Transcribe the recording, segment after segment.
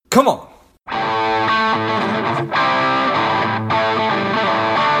Come on.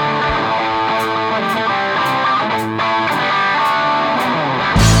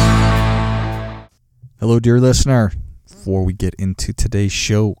 Hello, dear listener. Before we get into today's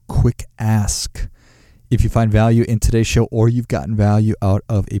show, quick ask. If you find value in today's show or you've gotten value out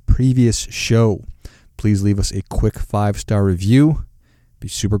of a previous show, please leave us a quick 5-star review. Be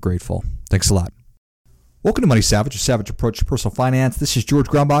super grateful. Thanks a lot. Welcome to Money Savage, a savage approach to personal finance. This is George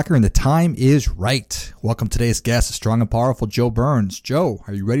Grumbacher, and the time is right. Welcome today's guest, strong and powerful Joe Burns. Joe,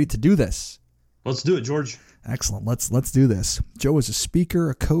 are you ready to do this? Let's do it, George. Excellent. Let's do this. Joe is a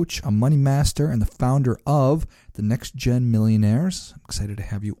speaker, a coach, a money master, and the founder of the Next Gen Millionaires. I'm excited to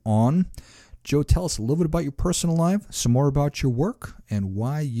have you on. Joe, tell us a little bit about your personal life, some more about your work, and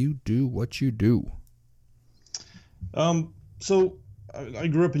why you do what you do. So I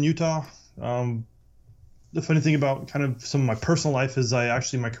grew up in Utah. The funny thing about kind of some of my personal life is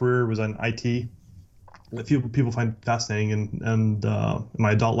my career was in IT. A few people find fascinating, and in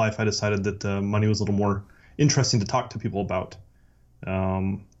my adult life, I decided that money was a little more interesting to talk to people about.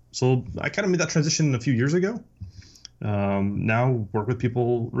 So I kind of made that transition a few years ago. Now work with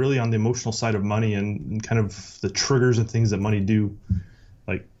people really on the emotional side of money and kind of the triggers and things that money do,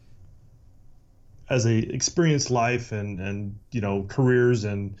 like as a experienced life and you know, careers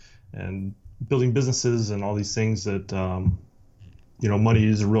and building businesses and all these things that you know, money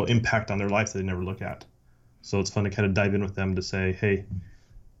is a real impact on their life that they never look at. So it's fun to kind of dive in with them to say, hey,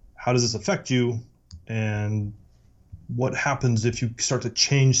 how does this affect you? And what happens if you start to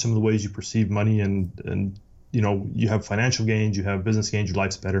change some of the ways you perceive money and you know, you have financial gains, you have business gains, your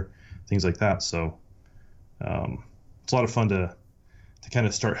life's better, things like that. So it's a lot of fun to kind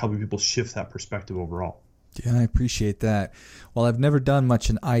of start helping people shift that perspective overall. Yeah, I appreciate that. While I've never done much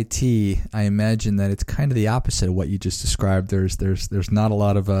in IT, I imagine that it's kind of the opposite of what you just described. There's not a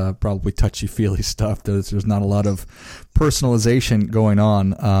lot of probably touchy-feely stuff. There's not a lot of personalization going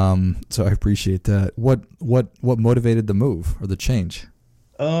on. So I appreciate that. What motivated the move or the change?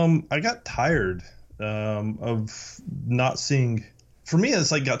 I got tired of not seeing. For me,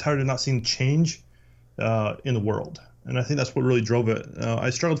 it's like got tired of not seeing change in the world, and I think that's what really drove it. I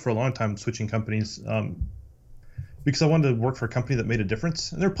struggled for a long time switching companies. Because I wanted to work for a company that made a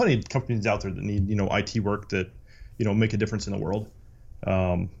difference. And there are plenty of companies out there that need, you know, IT work that, you know, make a difference in the world.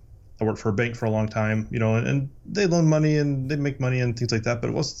 I worked for a bank for a long time, you know, and they loan money and they make money and things like that.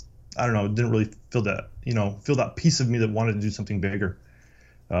 But it was, I don't know, it didn't really feel that piece of me that wanted to do something bigger.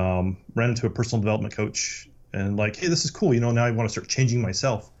 Ran into a personal development coach and like, hey, this is cool. You know, now I want to start changing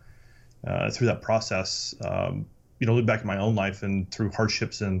myself through that process. You know, look back at my own life and through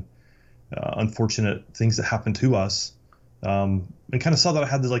hardships and unfortunate things that happened to us, and kind of saw that I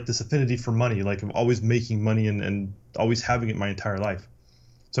had this affinity for money, like of always making money and always having it my entire life.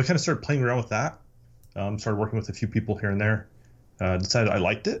 So I kind of started playing around with that, started working with a few people here and there, decided I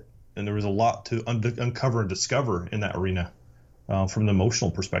liked it, and there was a lot to uncover and discover in that arena from an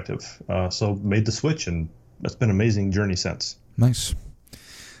emotional perspective. So made the switch, and that's been an amazing journey since. Nice.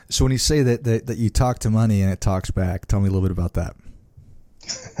 So when you say that you talk to money and it talks back, tell me a little bit about that.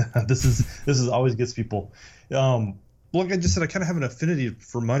 This is always gets people. Like I just said, I kind of have an affinity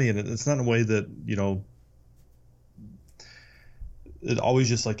for money, and it's not in a way that, you know, it always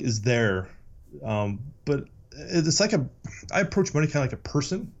just like is there. But it's like I approach money kind of like a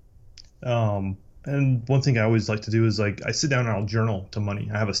person. And one thing I always like to do is like I sit down and I'll journal to money.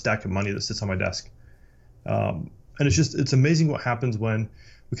 I have a stack of money that sits on my desk. And it's amazing what happens when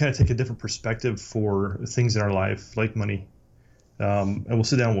we kind of take a different perspective for things in our life, like money. And we'll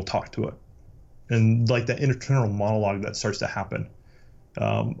sit down and we'll talk to it. And like that internal monologue that starts to happen.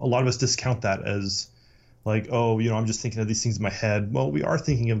 A lot of us discount that as like, oh, you know, I'm just thinking of these things in my head. Well, we are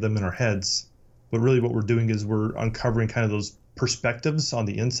thinking of them in our heads, but really what we're doing is we're uncovering kind of those perspectives on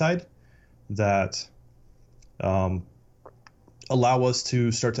the inside that allow us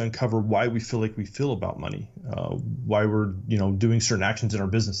to start to uncover why we feel like we feel about money, why we're, you know, doing certain actions in our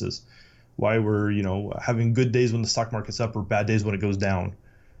businesses, why we're, you know, having good days when the stock market's up or bad days when it goes down.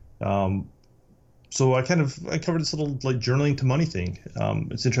 So I covered this little like journaling to money thing.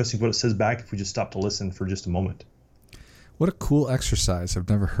 It's interesting what it says back if we just stop to listen for just a moment. What a cool exercise. I've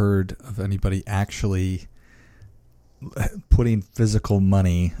never heard of anybody actually putting physical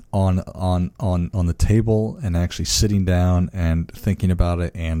money on the table and actually sitting down and thinking about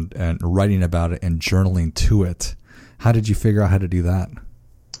it and writing about it and journaling to it. How did you figure out how to do that?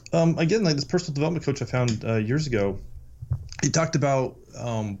 Again, like this personal development coach I found years ago, he talked about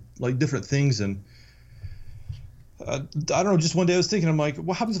like different things, and I don't know. Just one day I was thinking, I'm like,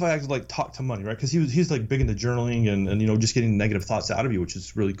 what happens if I actually like talk to money, right? Because he's like big into journaling and just getting negative thoughts out of you, which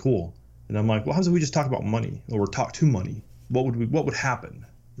is really cool. And I'm like, what happens if we just talk about money or talk to money? What would happen,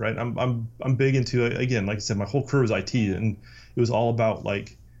 right? I'm big into, again, like I said, my whole career was IT, and it was all about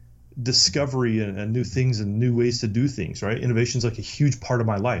like discovery and new things and new ways to do things, right? Innovation is like a huge part of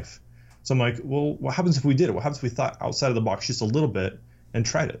my life. So I'm like, well, what happens if we did it? What happens if we thought outside of the box just a little bit and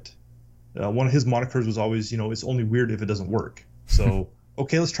tried it? One of his monikers was always, it's only weird if it doesn't work. So,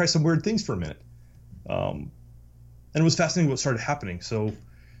 okay, let's try some weird things for a minute. And it was fascinating what started happening. So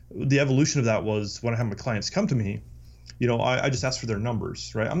the evolution of that was when I have my clients come to me, I just ask for their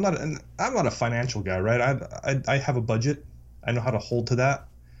numbers, right? I'm not a financial guy, right? I have a budget. I know how to hold to that.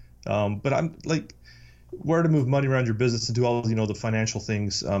 But I'm like, where to move money around your business and do all, the financial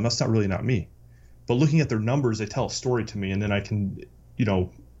things. That's not me. But looking at their numbers, they tell a story to me, and then I can,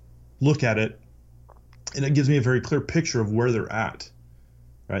 look at it, and it gives me a very clear picture of where they're at,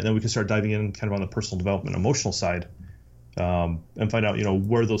 right? And then we can start diving in kind of on the personal development, emotional side, and find out,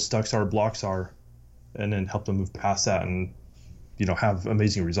 where those blocks are, and then help them move past that and, have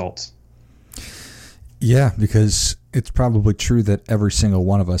amazing results. Yeah, because it's probably true that every single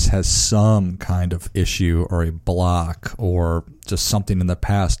one of us has some kind of issue or a block or just something in the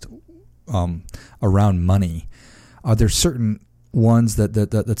past around money. Are there certain ones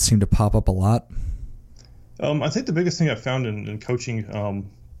that seem to pop up a lot? I think the biggest thing I found in coaching,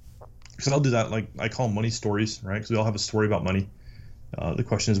 because I'll do that, like I call them money stories, right? Because we all have a story about money. The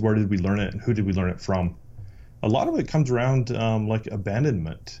question is, where did we learn it and who did we learn it from? A lot of it comes around like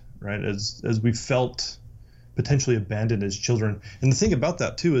abandonment, right? As we felt potentially abandoned as children. And the thing about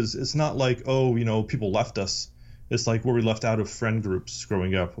that too is it's not like, people left us. It's like, were we left out of friend groups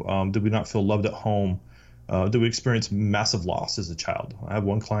growing up? Did we not feel loved at home? Did we experience massive loss as a child? I have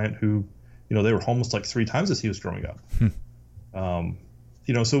one client who, they were homeless like 3 times as he was growing up.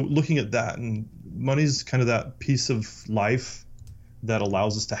 So looking at that, and money's kind of that piece of life that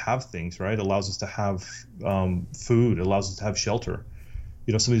allows us to have things, right? Allows us to have food, allows us to have shelter.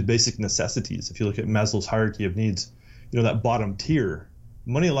 Some of these basic necessities. If you look at Maslow's hierarchy of needs, that bottom tier,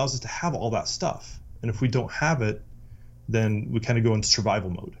 money allows us to have all that stuff. And if we don't have it, then we kind of go into survival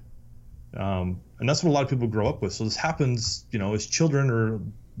mode. And that's what a lot of people grow up with. So this happens, as children or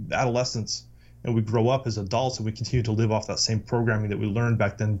adolescents, and we grow up as adults and we continue to live off that same programming that we learned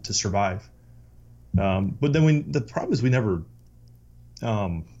back then to survive. But then the problem is we never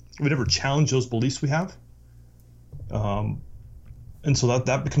challenge those beliefs we have. And so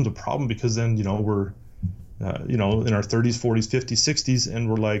that becomes a problem, because then, we're, in our 30s, 40s, 50s, 60s, and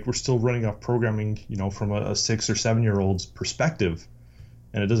we're still running off programming, from a 6 or 7 year old's perspective,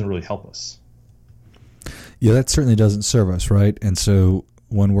 and it doesn't really help us. Yeah, that certainly doesn't serve us, right? And so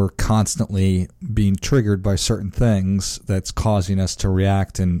when we're constantly being triggered by certain things, that's causing us to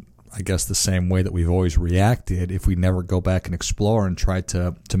react in, I guess, the same way that we've always reacted. If we never go back and explore and try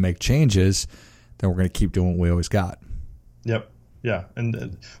to make changes, then we're going to keep doing what we always got. Yep. Yeah.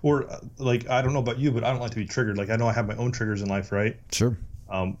 And I don't know about you, but I don't like to be triggered. Like, I know I have my own triggers in life, right? Sure.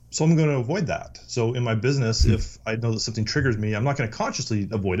 So I'm going to avoid that. So in my business, if I know that something triggers me, I'm not going to consciously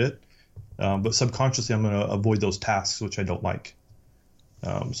avoid it, but subconsciously I'm going to avoid those tasks which I don't like.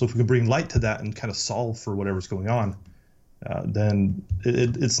 So if we can bring light to that and kind of solve for whatever's going on, then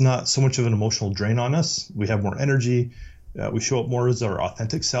it's not so much of an emotional drain on us. We have more energy. We show up more as our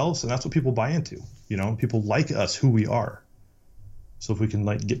authentic selves, and that's what people buy into. People like us, who we are. So if we can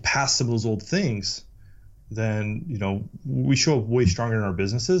get past some of those old things, then, we show up way stronger in our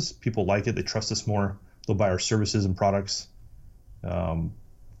businesses. People like it. They trust us more. They'll buy our services and products, and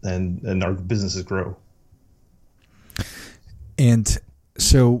our businesses grow. And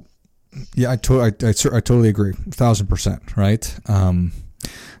so, yeah, I totally agree, 1,000%. Right.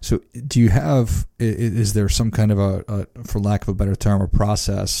 So do you have, is there some kind of a, for lack of a better term, a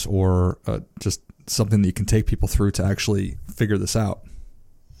process or just something that you can take people through to actually figure this out?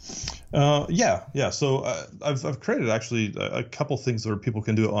 Yeah. So I've created actually a couple things where people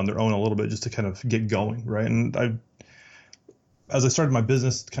can do it on their own a little bit just to kind of get going, right? And as I started my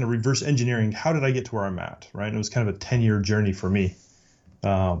business, kind of reverse engineering, how did I get to where I'm at, right? And it was kind of a 10-year journey for me.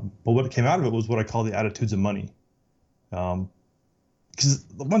 But what came out of it was what I call the attitudes of money. Because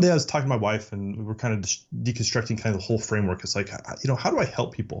one day I was talking to my wife and we were kind of deconstructing kind of the whole framework. It's like, how do I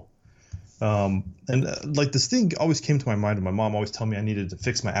help people? This thing always came to my mind, and my mom always told me I needed to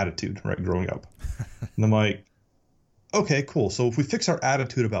fix my attitude, right, growing up. And I'm like, okay, cool. So if we fix our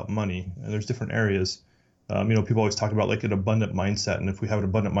attitude about money, and there's different areas, people always talk about like an abundant mindset. And if we have an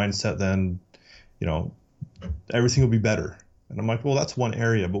abundant mindset, then, everything will be better. And I'm like, well, that's one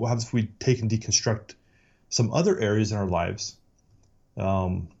area. But what happens if we take and deconstruct some other areas in our lives,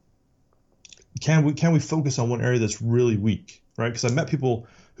 um, can we focus on one area that's really weak, right? Because I met people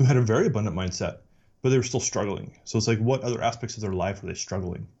who had a very abundant mindset, but they were still struggling. So it's like, what other aspects of their life are they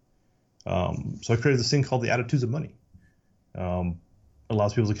struggling? So I created this thing called the Attitudes of Money.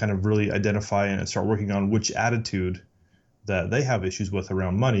 Allows people to kind of really identify and start working on which attitude that they have issues with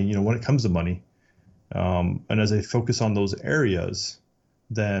around money, when it comes to money. And as they focus on those areas,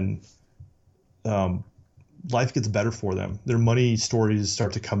 then life gets better for them. Their money stories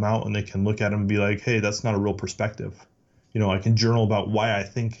start to come out, and they can look at them and be like, hey, that's not a real perspective. I can journal about why I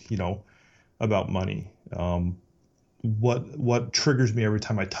think, about money. What triggers me every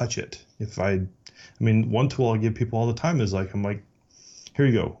time I touch it. One tool I give people all the time is I'm like, here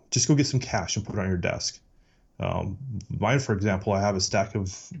you go, just go get some cash and put it on your desk. Mine, for example, I have a stack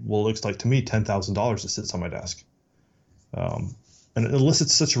of what looks like to me $10,000 that sits on my desk. And it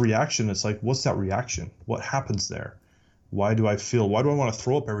elicits such a reaction. It's like, what's that reaction? What happens there? Why do I want to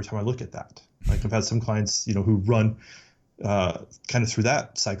throw up every time I look at that? Like, I've had some clients, who run kind of through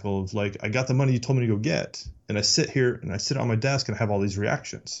that cycle of like, I got the money you told me to go get, and I sit here and I sit on my desk and I have all these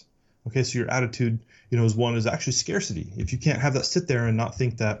reactions. Okay, so your attitude, is actually scarcity. If you can't have that sit there and not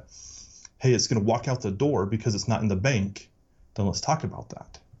think that, hey, it's going to walk out the door because it's not in the bank, then let's talk about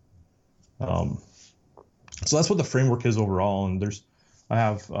that. So that's what the framework is overall. And I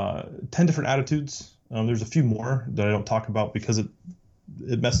have 10 different attitudes. There's a few more that I don't talk about because it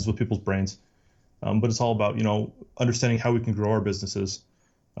messes with people's brains. But it's all about, understanding how we can grow our businesses,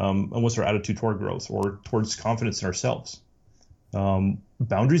 and what's our attitude toward growth or towards confidence in ourselves.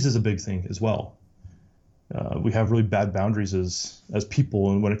 Boundaries is a big thing as well. We have really bad boundaries as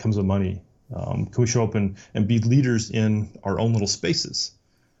people, and when it comes to money. Can we show up and be leaders in our own little spaces?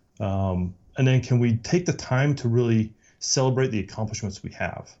 And then can we take the time to really celebrate the accomplishments we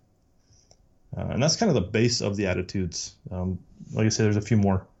have? And that's kind of the base of the attitudes. Like I said, there's a few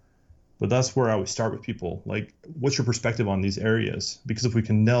more, but that's where I would start with people. Like, what's your perspective on these areas? Because if we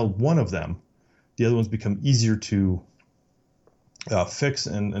can nail one of them, the other ones become easier to fix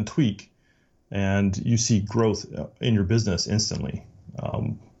and tweak, and you see growth in your business instantly.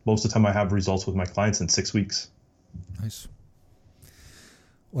 Most of the time I have results with my clients in 6 weeks. Nice.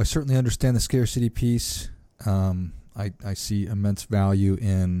 Well, I certainly understand the scarcity piece. I see immense value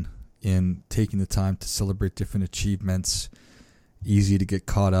in taking the time to celebrate different achievements. Easy to get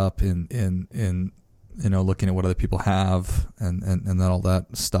caught up in looking at what other people have and then all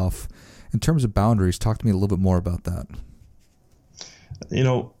that stuff. In terms of boundaries, talk to me a little bit more about that.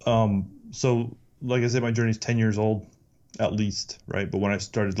 So like I said, my journey is 10 years old at least, right? But when I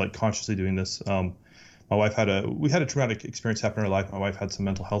started consciously doing this, my wife we had a traumatic experience happen in her life. My wife had some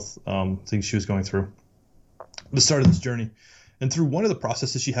mental health things she was going through. The start of this journey, and through one of the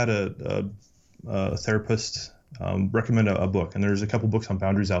processes, she had a therapist recommend a book, and there's a couple books on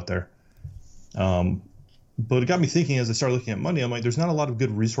boundaries out there. But it got me thinking as I started looking at money. I'm like, there's not a lot of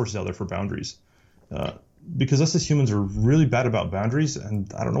good resources out there for boundaries, because us as humans are really bad about boundaries,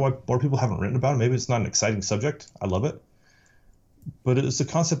 and I don't know why more people haven't written about it. Maybe it's not an exciting subject. I love it, but it's the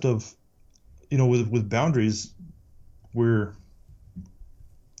concept of, with boundaries, we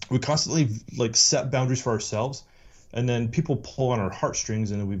constantly set boundaries for ourselves, and then people pull on our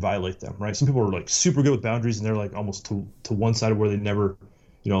heartstrings and then we violate them, right? Some people are super good with boundaries, and they're almost to one side of where they never,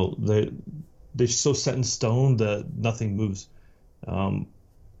 they're so set in stone that nothing moves. On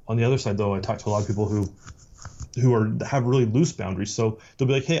the other side, though, I talk to a lot of people who have really loose boundaries. So they'll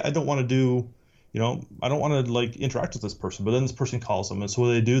be like, hey, I don't want to do, I don't want to interact with this person, but then this person calls them. And so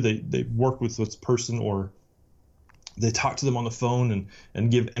what do, they work with this person, or they talk to them on the phone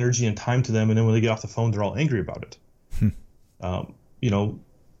and give energy and time to them. And then when they get off the phone, they're all angry about it.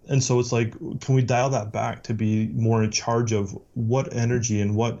 And so it's like, can we dial that back to be more in charge of what energy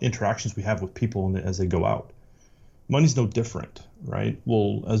and what interactions we have with people as they go out? Money's no different, right?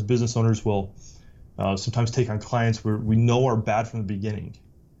 Well, as business owners, we'll sometimes take on clients where we know are bad from the beginning.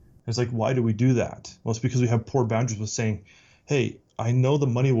 It's like, why do we do that? Well, it's because we have poor boundaries with saying, hey, I know the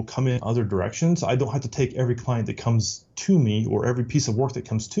money will come in other directions. I don't have to take every client that comes to me or every piece of work that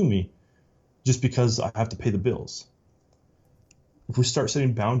comes to me just because I have to pay the bills. If we start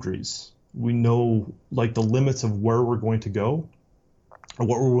setting boundaries, we know the limits of where we're going to go or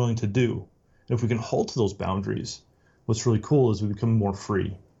what we're willing to do. And if we can hold to those boundaries, what's really cool is we become more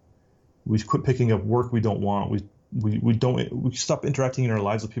free. We quit picking up work we don't want. We stop interacting in our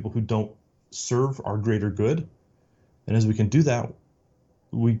lives with people who don't serve our greater good. And as we can do that,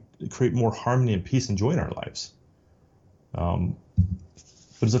 we create more harmony and peace and joy in our lives. But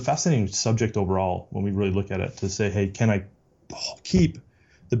it's a fascinating subject overall when we really look at it, to say, hey, can I keep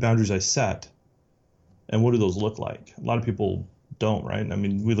the boundaries I set And what do those look like? A lot of people don't, right? I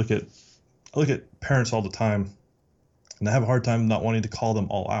mean, I look at parents all the time, and I have a hard time not wanting to call them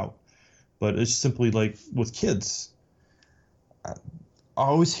all out. But it's simply like with kids. I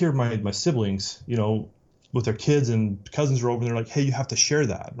always hear my siblings, with their kids, and cousins are over and they're like, hey, you have to share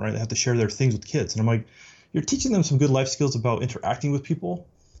that, right? They have to share their things with kids. And I'm like, you're teaching them some good life skills about interacting with people,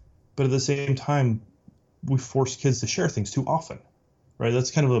 but at the same time, we force kids to share things too often, right?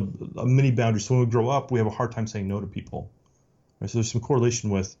 That's kind of a mini boundary. So when we grow up, we have a hard time saying no to people. Right? So there's some correlation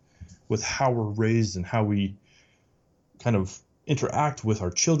with how we're raised and how we kind of interact with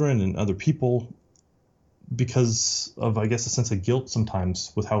our children and other people because of, I guess, a sense of guilt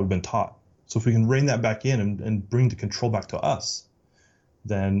sometimes with how we've been taught. So if we can rein that back in and bring the control back to us,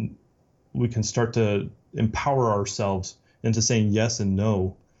 then we can start to empower ourselves into saying yes and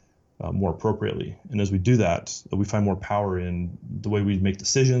no more appropriately. And as we do that, we find more power in the way we make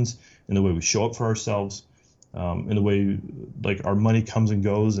decisions, in the way we show up for ourselves, in the way like our money comes and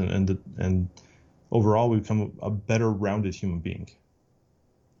goes, and overall we become a better rounded human being.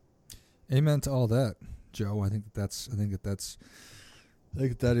 Amen to all that, Joe. I think that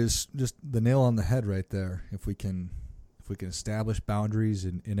is just the nail on the head right there. If we can establish boundaries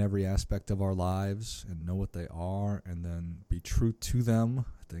in every aspect of our lives and know what they are and then be true to them,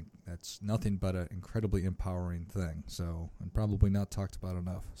 I think that's nothing but an incredibly empowering thing. So, and probably not talked about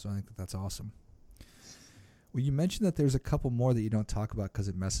enough. So I think that's awesome. Well, you mentioned that there's a couple more that you don't talk about because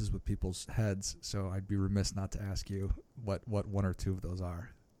it messes with people's heads. So I'd be remiss not to ask you what one or two of those are.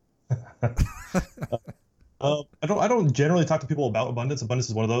 I don't generally talk to people about abundance. Abundance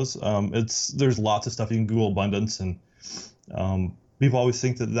is one of those. There's lots of stuff you can Google abundance, and people always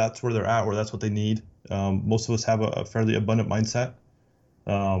think that that's where they're at, or that's what they need. Most of us have a fairly abundant mindset.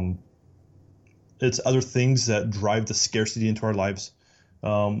 It's other things that drive the scarcity into our lives.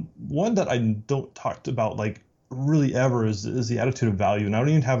 One that I don't talk about like really ever is the attitude of value, and I don't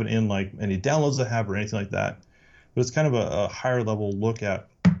even have it in like any downloads I have or anything like that. But it's kind of a higher level look at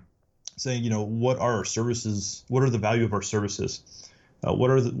saying, what are our services? What are the value of our services?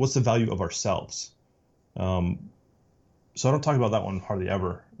 What's the value of ourselves? So I don't talk about that one hardly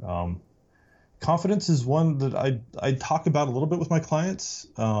ever. Confidence is one that I talk about a little bit with my clients.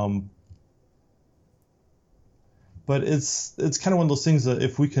 But it's kind of one of those things that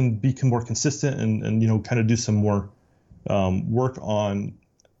if we can become more consistent and kind of do some more work on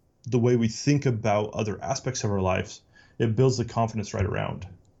the way we think about other aspects of our lives, it builds the confidence right around.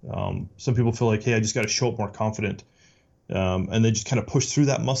 Some people feel like, hey, I just got to show up more confident. And they just kind of push through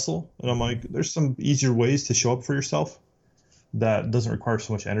that muscle. And I'm like, there's some easier ways to show up for yourself that doesn't require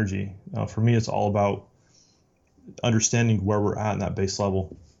so much energy. For me, it's all about understanding where we're at in that base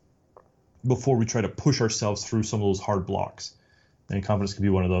level before we try to push ourselves through some of those hard blocks. And confidence can be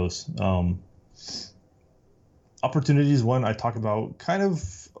one of those. Opportunities, one I talk about kind of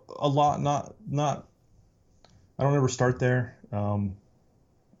a lot, not I don't ever start there.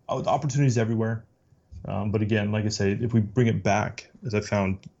 Opportunities everywhere. But again, like I say, if we bring it back, as I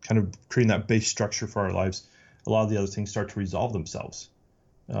found, kind of creating that base structure for our lives, a lot of the other things start to resolve themselves,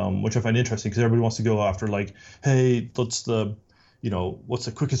 which I find interesting because everybody wants to go after like, hey, what's the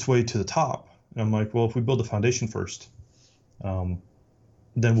quickest way to the top? And I'm like, well, if we build the foundation first, then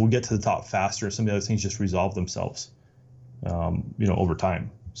we'll get to the top faster. Some of the other things just resolve themselves, over time.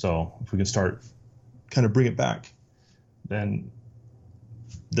 So if we can start kind of bring it back, then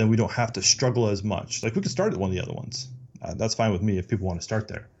we don't have to struggle as much. Like we could start at one of the other ones. That's fine with me if people want to start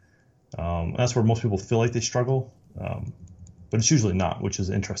there. That's where most people feel like they struggle, but it's usually not, which is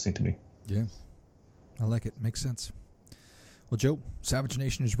interesting to me. Yeah, I like it. Makes sense. Well, Joe, Savage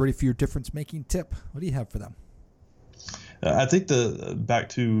Nation is ready for your difference-making tip. What do you have for them? I think back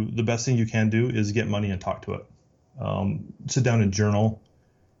to the best thing you can do is get money and talk to it. Sit down and journal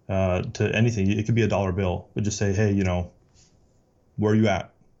to anything. It could be a dollar bill, but just say, hey, where are you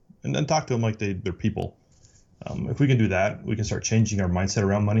at? And then talk to them like they're people. If we can do that, we can start changing our mindset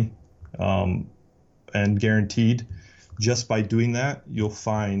around money. And guaranteed, just by doing that, you'll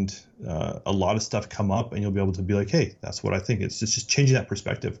find a lot of stuff come up and you'll be able to be like, hey, that's what I think. It's just changing that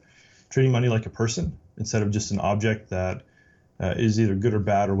perspective, treating money like a person instead of just an object that is either good or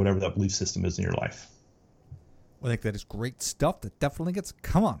bad or whatever that belief system is in your life. Well, I think that is great stuff. That definitely gets,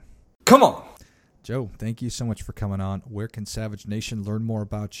 come on. Joe, thank you so much for coming on. Where can Savage Nation learn more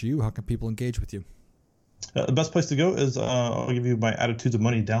about you? How can people engage with you? The best place to go is I'll give you my Attitudes of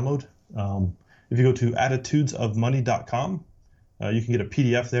Money download. If you go to attitudesofmoney.com, you can get a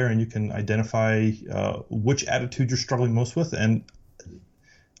PDF there and you can identify which attitude you're struggling most with and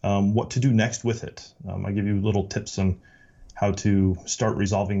what to do next with it. I give you little tips on how to start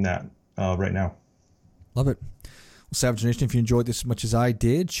resolving that right now. Love it. Well, Savage Nation, if you enjoyed this as much as I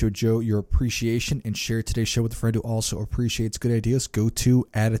did, show Joe your appreciation and share today's show with a friend who also appreciates good ideas. Go to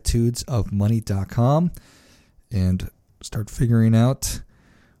attitudesofmoney.com and start figuring out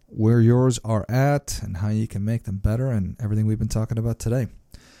where yours are at and how you can make them better and everything we've been talking about today.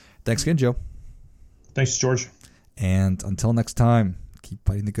 Thanks again, Joe. Thanks, George. And until next time, keep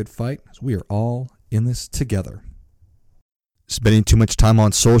fighting the good fight as we are all in this together. Spending too much time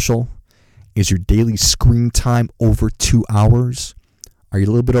on social? Is your daily screen time over 2 hours? Are you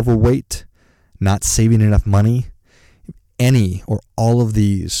a little bit overweight? Not saving enough money? If any or all of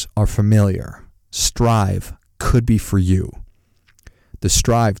these are familiar, Strive could be for you. The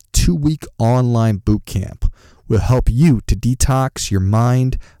Strive 2-week online bootcamp will help you to detox your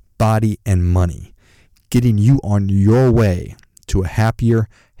mind, body, and money, getting you on your way to a happier,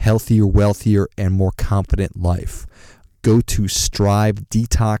 healthier, wealthier, and more confident life. Go to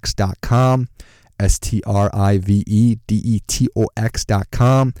strivedetox.com,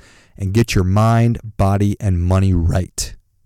 strivedetox.com, and get your mind, body, and money right.